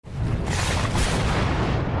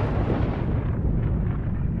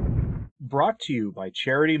brought to you by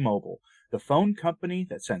Charity Mobile, the phone company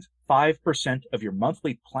that sends 5% of your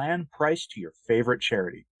monthly plan price to your favorite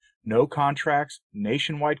charity. No contracts,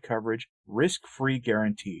 nationwide coverage, risk-free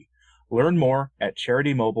guarantee. Learn more at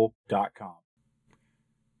CharityMobile.com.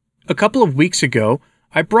 A couple of weeks ago,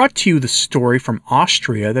 I brought to you the story from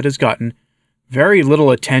Austria that has gotten very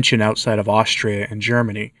little attention outside of Austria and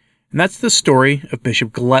Germany, and that's the story of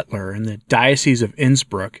Bishop Glettler in the Diocese of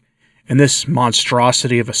Innsbruck and this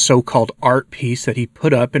monstrosity of a so-called art piece that he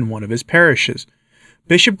put up in one of his parishes.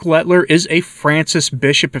 Bishop Glettler is a Francis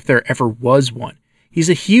bishop if there ever was one. He's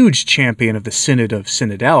a huge champion of the Synod of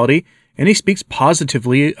Synodality, and he speaks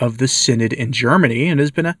positively of the Synod in Germany and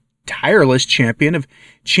has been a tireless champion of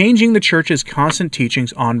changing the Church's constant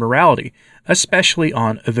teachings on morality, especially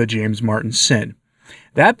on the James Martin sin.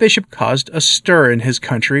 That bishop caused a stir in his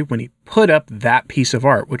country when he put up that piece of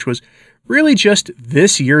art, which was really just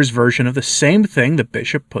this year's version of the same thing the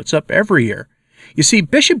bishop puts up every year. You see,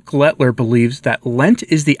 Bishop Glettler believes that Lent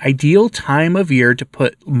is the ideal time of year to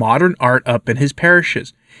put modern art up in his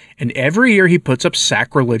parishes, and every year he puts up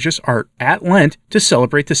sacrilegious art at Lent to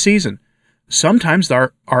celebrate the season. Sometimes there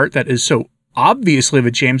are art that is so obviously of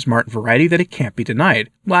a James Martin variety that it can't be denied,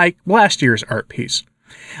 like last year's art piece.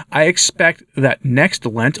 I expect that next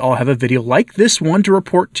Lent I'll have a video like this one to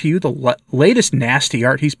report to you the latest nasty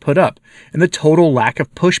art he's put up, and the total lack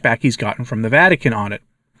of pushback he's gotten from the Vatican on it.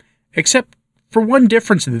 Except for one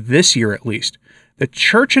difference this year at least. The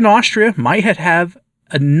Church in Austria might have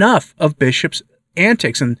enough of Bishop's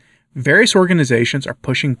antics, and various organizations are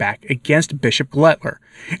pushing back against Bishop Glettler,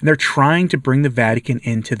 and they're trying to bring the Vatican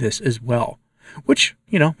into this as well. Which,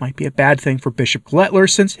 might be a bad thing for Bishop Glettler,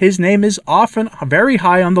 since his name is often very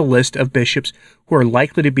high on the list of bishops who are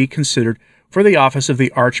likely to be considered for the office of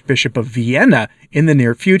the Archbishop of Vienna in the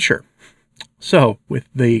near future. So, with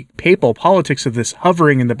the papal politics of this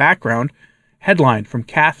hovering in the background, headline from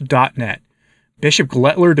Cath.net. Bishop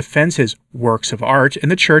Glettler defends his works of art in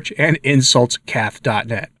the Church and insults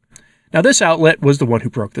Cath.net. Now, this outlet was the one who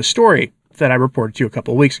broke the story that I reported to you a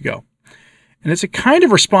couple of weeks ago. And it's a kind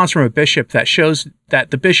of response from a bishop that shows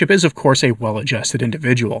that the bishop is, of course, a well-adjusted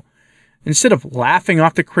individual. Instead of laughing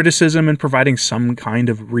off the criticism and providing some kind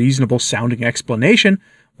of reasonable-sounding explanation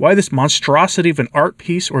why this monstrosity of an art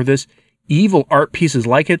piece or this evil art pieces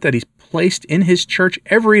like it that he's placed in his church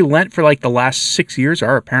every Lent for like the last 6 years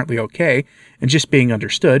are apparently okay and just being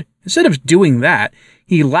understood, instead of doing that,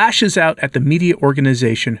 he lashes out at the media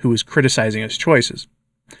organization who is criticizing his choices.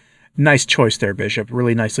 Nice choice there, Bishop.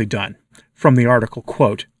 Really nicely done. From the article,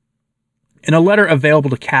 quote, in a letter available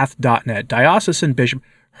to Cath.net, Diocesan Bishop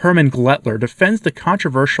Hermann Glettler defends the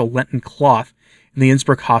controversial Lenten cloth in the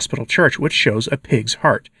Innsbruck Hospital Church, which shows a pig's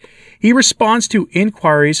heart. He responds to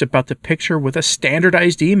inquiries about the picture with a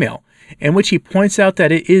standardized email, in which he points out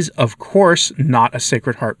that it is, of course, not a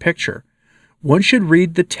Sacred Heart picture. One should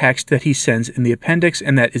read the text that he sends in the appendix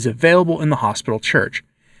and that is available in the hospital church.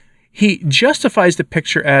 He justifies the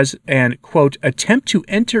picture as an, quote, attempt to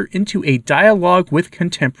enter into a dialogue with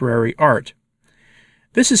contemporary art.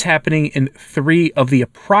 This is happening in 3 of the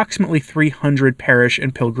approximately 300 parish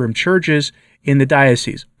and pilgrim churches in the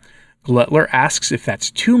diocese. Glettler asks if that's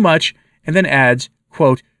too much and then adds,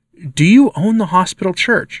 quote, do you own the hospital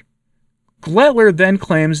church? Glettler then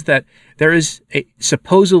claims that there is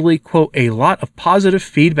supposedly, quote, a lot of positive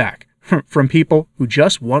feedback from people who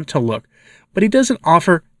just want to look, but he doesn't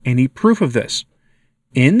offer any proof of this.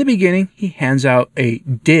 In the beginning, he hands out a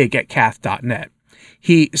dig at Cath.net.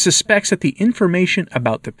 He suspects that the information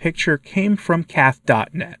about the picture came from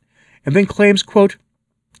Cath.net, and then claims, quote,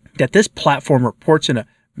 that this platform reports in a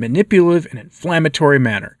manipulative and inflammatory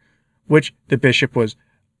manner, which the bishop was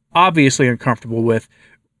obviously uncomfortable with,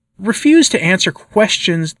 refused to answer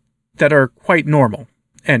questions that are quite normal,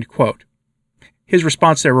 end quote. His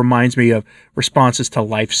response there reminds me of responses to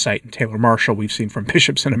LifeSite and Taylor Marshall we've seen from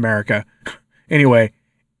bishops in America. Anyway,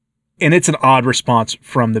 and it's an odd response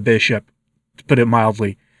from the bishop, to put it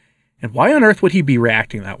mildly. And why on earth would he be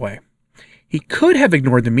reacting that way? He could have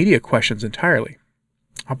ignored the media questions entirely.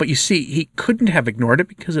 But you see, he couldn't have ignored it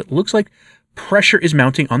because it looks like pressure is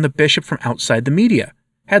mounting on the bishop from outside the media.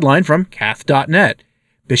 Headline from Cath.net.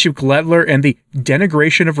 Bishop Glettler and the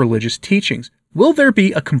denigration of religious teachings. Will there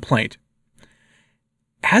be a complaint?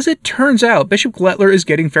 As it turns out, Bishop Glettler is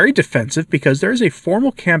getting very defensive because there is a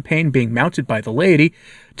formal campaign being mounted by the laity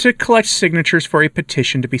to collect signatures for a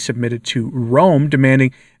petition to be submitted to Rome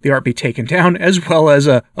demanding the art be taken down, as well as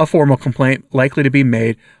a formal complaint likely to be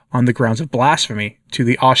made on the grounds of blasphemy to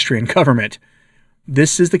the Austrian government.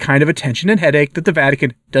 This is the kind of attention and headache that the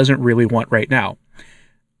Vatican doesn't really want right now.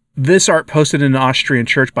 This art posted in an Austrian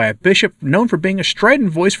church by a bishop known for being a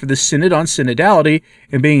strident voice for the synod on synodality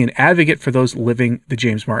and being an advocate for those living the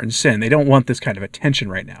James Martin sin. They don't want this kind of attention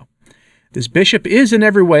right now. This bishop is in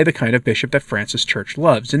every way the kind of bishop that Francis' church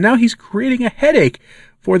loves, and now he's creating a headache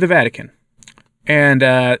for the Vatican. And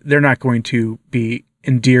they're not going to be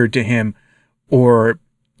endeared to him or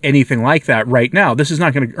anything like that right now. This is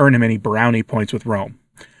not going to earn him any brownie points with Rome.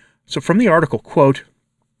 So from the article, quote,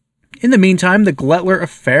 "In the meantime, the Glettler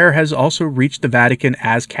affair has also reached the Vatican,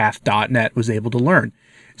 as Cath.net was able to learn.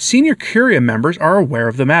 Senior Curia members are aware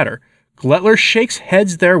of the matter. Glettler shakes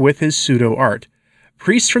heads there with his pseudo-art.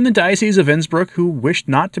 Priests from the Diocese of Innsbruck, who wished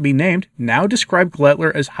not to be named, now describe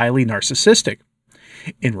Glettler as highly narcissistic.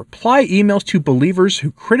 In reply emails to believers who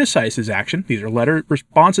criticize his action, these are letter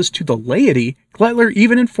responses to the laity, Glettler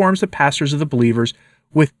even informs the pastors of the believers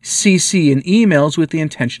with CC in emails with the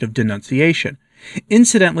intention of denunciation,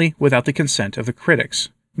 incidentally without the consent of the critics,"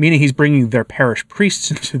 meaning he's bringing their parish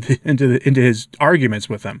priests into his arguments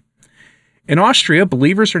with them. In Austria,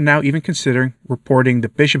 believers are now even considering reporting the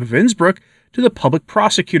Bishop of Innsbruck to the public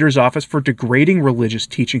prosecutor's office for degrading religious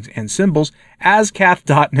teachings and symbols, as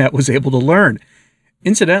Cath.net was able to learn.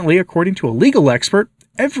 Incidentally, according to a legal expert,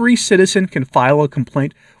 every citizen can file a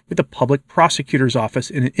complaint with the public prosecutor's office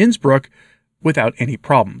in Innsbruck without any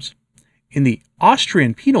problems. In the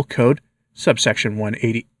Austrian Penal Code, subsection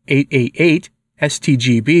 18888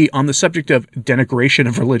 STGB, on the subject of denigration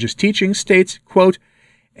of religious teaching, states, quote,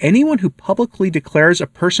 "Anyone who publicly declares a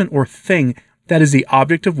person or thing that is the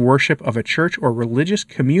object of worship of a church or religious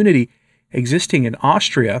community existing in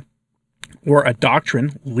Austria, or a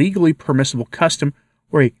doctrine, legally permissible custom,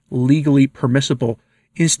 or a legally permissible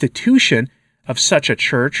institution of such a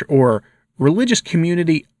church or religious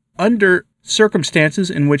community under circumstances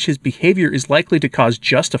in which his behavior is likely to cause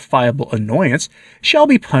justifiable annoyance, shall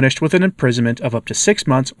be punished with an imprisonment of up to 6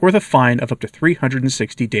 months or the fine of up to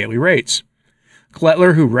 360 daily rates."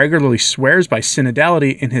 Glettler, who regularly swears by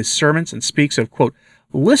synodality in his sermons and speaks of, quote,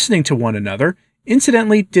 "listening to one another,"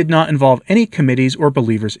 incidentally did not involve any committees or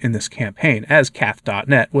believers in this campaign, as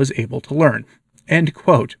Cath.net was able to learn. End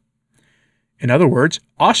quote. In other words,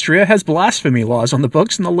 Austria has blasphemy laws on the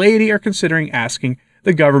books, and the laity are considering asking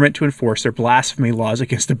the government to enforce their blasphemy laws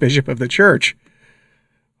against the bishop of the church.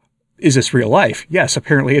 Is this real life? Yes,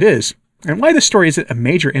 apparently it is. And why this story isn't a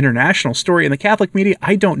major international story in the Catholic media,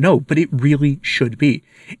 I don't know, but it really should be.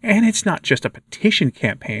 And it's not just a petition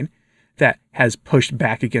campaign that has pushed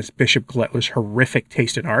back against Bishop Glettler's horrific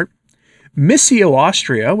taste in art. Missio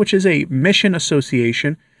Austria, which is a mission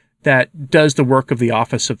association that does the work of the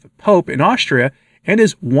office of the Pope in Austria and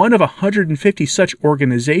is one of 150 such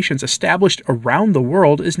organizations established around the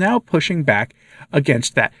world, is now pushing back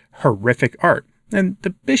against that horrific art and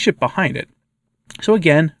the bishop behind it. So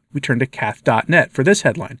again, we turn to Cath.net for this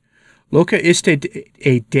headline. Loca iste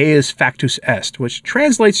a Deus factus est, which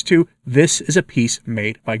translates to, "This is a piece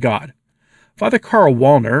made by God." Father Karl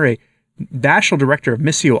Wallner, a national director of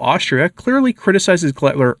Missio Austria, clearly criticizes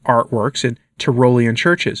Glettler artworks in Tyrolean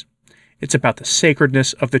churches. It's about the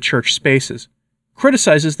sacredness of the church spaces.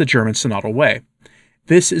 Criticizes the German synodal way.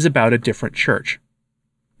 This is about a different church.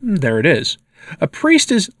 There it is. A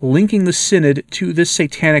priest is linking the synod to this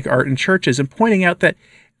satanic art in churches and pointing out that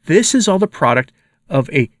this is all the product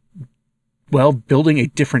of building a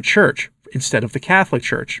different church instead of the Catholic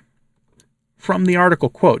Church. From the article,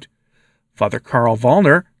 quote, Father Karl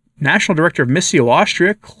Wallner, National Director of Missio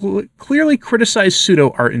Austria, clearly criticized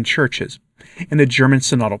pseudo-art in churches and the German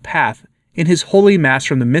synodal path in his Holy Mass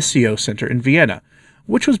from the Missio Center in Vienna,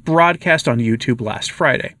 which was broadcast on YouTube last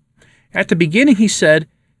Friday. At the beginning, he said,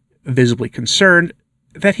 visibly concerned,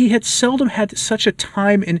 that he had seldom had such a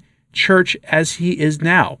time in church as he is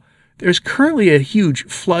now. There's currently a huge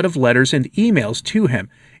flood of letters and emails to him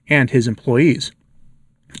and his employees.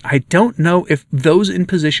 I don't know if those in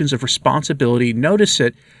positions of responsibility notice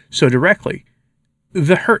it so directly.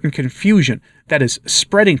 The hurt and confusion that is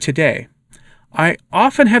spreading today. I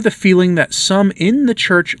often have the feeling that some in the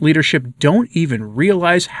church leadership don't even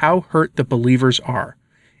realize how hurt the believers are.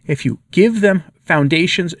 If you give them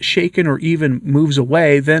foundations shaken or even moves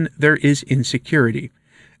away, then there is insecurity.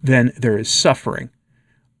 Then there is suffering.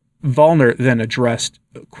 Wallner then addressed,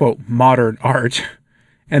 quote, modern art,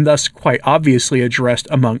 and thus quite obviously addressed,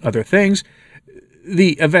 among other things,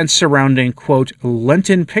 the events surrounding, quote,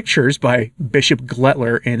 Lenten pictures by Bishop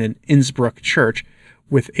Glettler in an Innsbruck church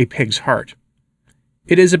with a pig's heart.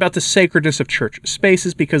 It is about the sacredness of church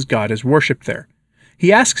spaces because God is worshipped there.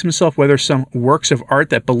 He asks himself whether some works of art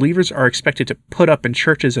that believers are expected to put up in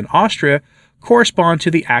churches in Austria correspond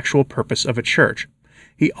to the actual purpose of a church.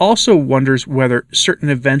 he also wonders whether certain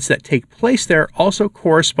events that take place there also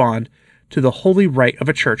correspond to the holy rite of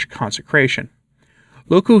a church consecration.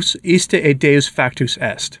 Locus iste et Deus factus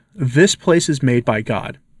est. This place is made by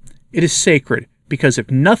God. It is sacred, because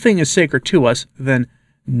if nothing is sacred to us, then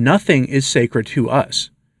nothing is sacred to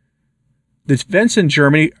us. The events in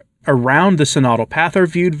Germany around the synodal path are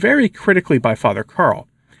viewed very critically by Father Karl.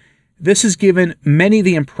 This has given many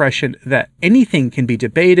the impression that anything can be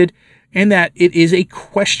debated and that it is a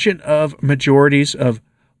question of majorities, of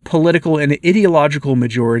political and ideological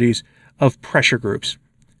majorities, of pressure groups.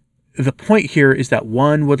 The point here is that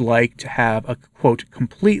one would like to have a, quote,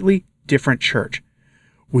 completely different church.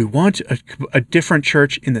 We want a different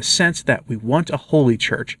church in the sense that we want a holy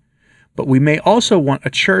church, but we may also want a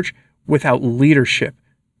church without leadership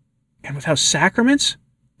and without sacraments,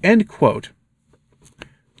 end quote.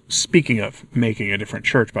 Speaking of making a different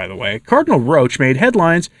church, by the way, Cardinal Roche made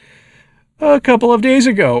headlines a couple of days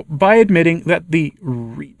ago by admitting that the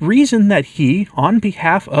reason that he, on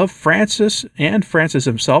behalf of Francis and Francis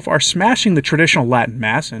himself, are smashing the traditional Latin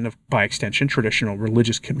Mass, and by extension traditional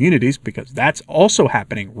religious communities, because that's also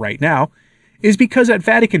happening right now, is because at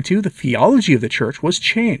Vatican II the theology of the Church was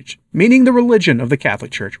changed, meaning the religion of the Catholic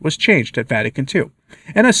Church was changed at Vatican II.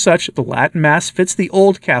 And as such, the Latin Mass fits the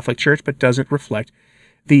old Catholic Church but doesn't reflect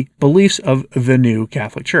the beliefs of the new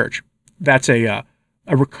Catholic Church. That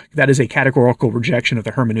is a categorical rejection of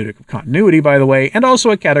the hermeneutic of continuity, by the way, and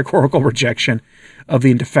also a categorical rejection of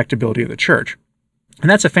the indefectibility of the Church. And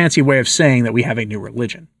that's a fancy way of saying that we have a new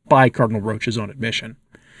religion, by Cardinal Roche's own admission.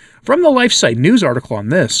 From the LifeSite news article on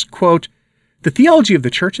this, quote, "The theology of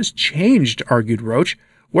the Church has changed," argued Roche,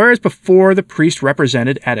 "whereas before the priest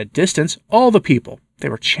represented at a distance all the people. They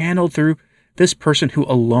were channeled through this person who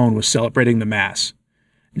alone was celebrating the Mass.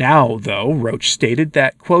 Now, though," Roche stated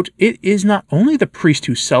that, quote, "it is not only the priest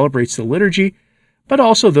who celebrates the liturgy, but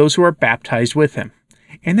also those who are baptized with him.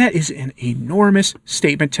 And that is an enormous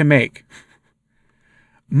statement to make."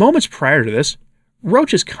 Moments prior to this,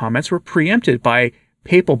 Roche's comments were preempted by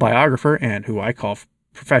papal biographer and who I call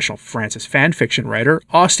professional Francis fanfiction writer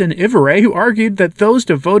Austin Iveray, who argued that those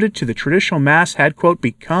devoted to the traditional Mass had, quote,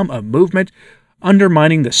 "become a movement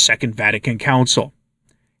undermining the Second Vatican Council."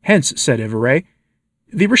 Hence, said Iveray,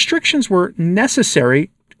 the restrictions were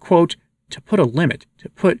necessary, quote, "to put a limit, to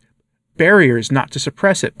put barriers, not to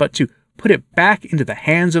suppress it, but to put it back into the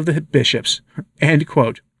hands of the bishops," end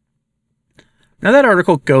quote. Now that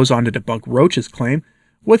article goes on to debunk Roche's claim,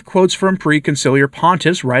 with quotes from pre-conciliar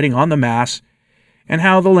pontiffs writing on the Mass, and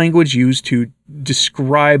how the language used to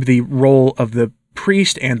describe the role of the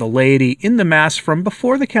priest and the laity in the Mass from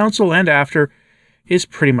before the Council and after is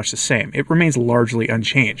pretty much the same. It remains largely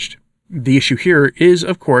unchanged. The issue here is,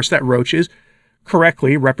 of course, that Roche is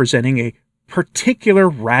correctly representing a particular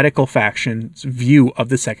radical faction's view of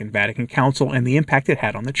the Second Vatican Council and the impact it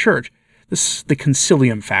had on the Church, the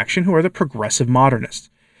Concilium faction, who are the progressive modernists.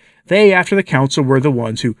 They, after the Council, were the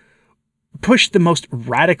ones who pushed the most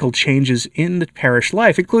radical changes in the parish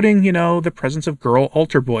life, including, the presence of girl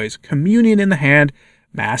altar boys, communion in the hand,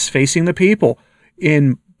 Mass facing the people,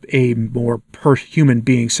 in a more per-human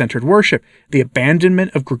being-centered worship, the abandonment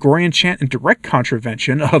of Gregorian chant in direct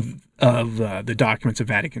contravention of the documents of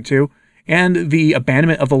Vatican II, and the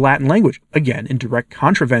abandonment of the Latin language, again in direct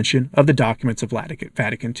contravention of the documents of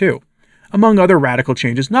Vatican II, among other radical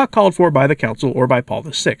changes not called for by the Council or by Paul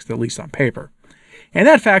VI, at least on paper. And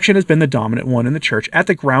that faction has been the dominant one in the Church at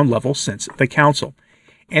the ground level since the Council.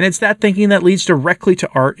 And it's that thinking that leads directly to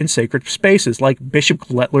art in sacred spaces, like Bishop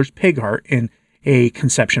Glettler's pig heart in a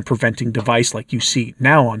conception-preventing device like you see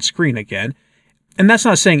now on screen again. And that's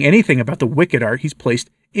not saying anything about the wicked art he's placed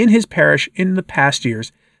in his parish in the past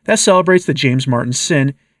years that celebrates the James Martin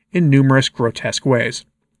sin in numerous grotesque ways.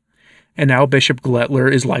 And now Bishop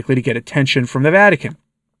Glettler is likely to get attention from the Vatican,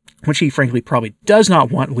 which he frankly probably does not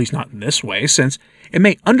want, at least not in this way, since it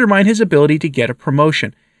may undermine his ability to get a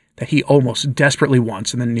promotion that he almost desperately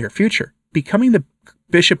wants in the near future. Becoming the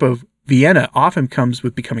Bishop of Vienna often comes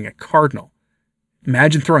with becoming a cardinal.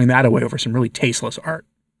 Imagine throwing that away over some really tasteless art.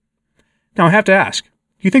 Now, I have to ask, do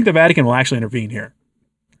you think the Vatican will actually intervene here?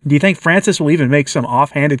 Do you think Francis will even make some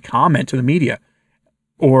offhanded comment to the media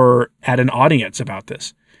or at an audience about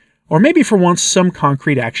this? Or maybe for once, some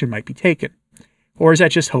concrete action might be taken? Or is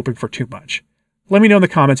that just hoping for too much? Let me know in the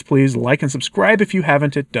comments, please. Like and subscribe if you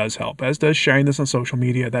haven't. It does help, as does sharing this on social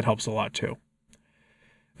media. That helps a lot too.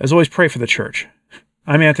 As always, pray for the Church.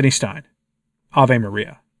 I'm Anthony Stein. Ave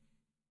Maria.